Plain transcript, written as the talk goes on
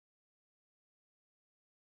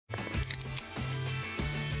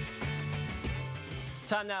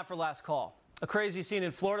Time now for Last Call. A crazy scene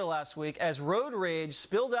in Florida last week as road rage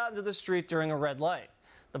spilled out into the street during a red light.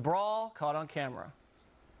 The brawl caught on camera.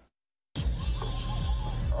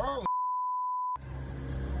 Oh.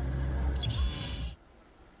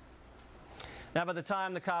 Now, by the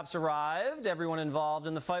time the cops arrived, everyone involved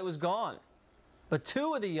in the fight was gone. But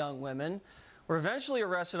two of the young women were eventually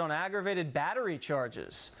arrested on aggravated battery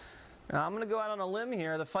charges. Now, I'm going to go out on a limb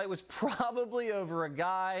here. The fight was probably over a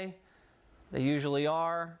guy. They usually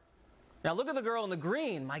are. Now, look at the girl in the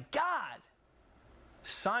green. My God.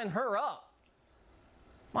 Sign her up.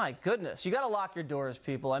 My goodness. You got to lock your doors,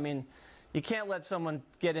 people. I mean, you can't let someone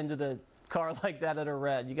get into the car like that at a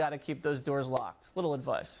red. You got to keep those doors locked. Little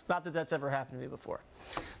advice. Not that that's ever happened to me before.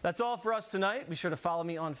 That's all for us tonight. Be sure to follow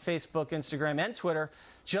me on Facebook, Instagram, and Twitter.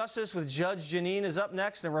 Justice with Judge Jeanine is up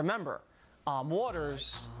next. And remember, I'm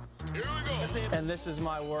Waters, Here we go. and this is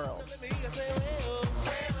my world.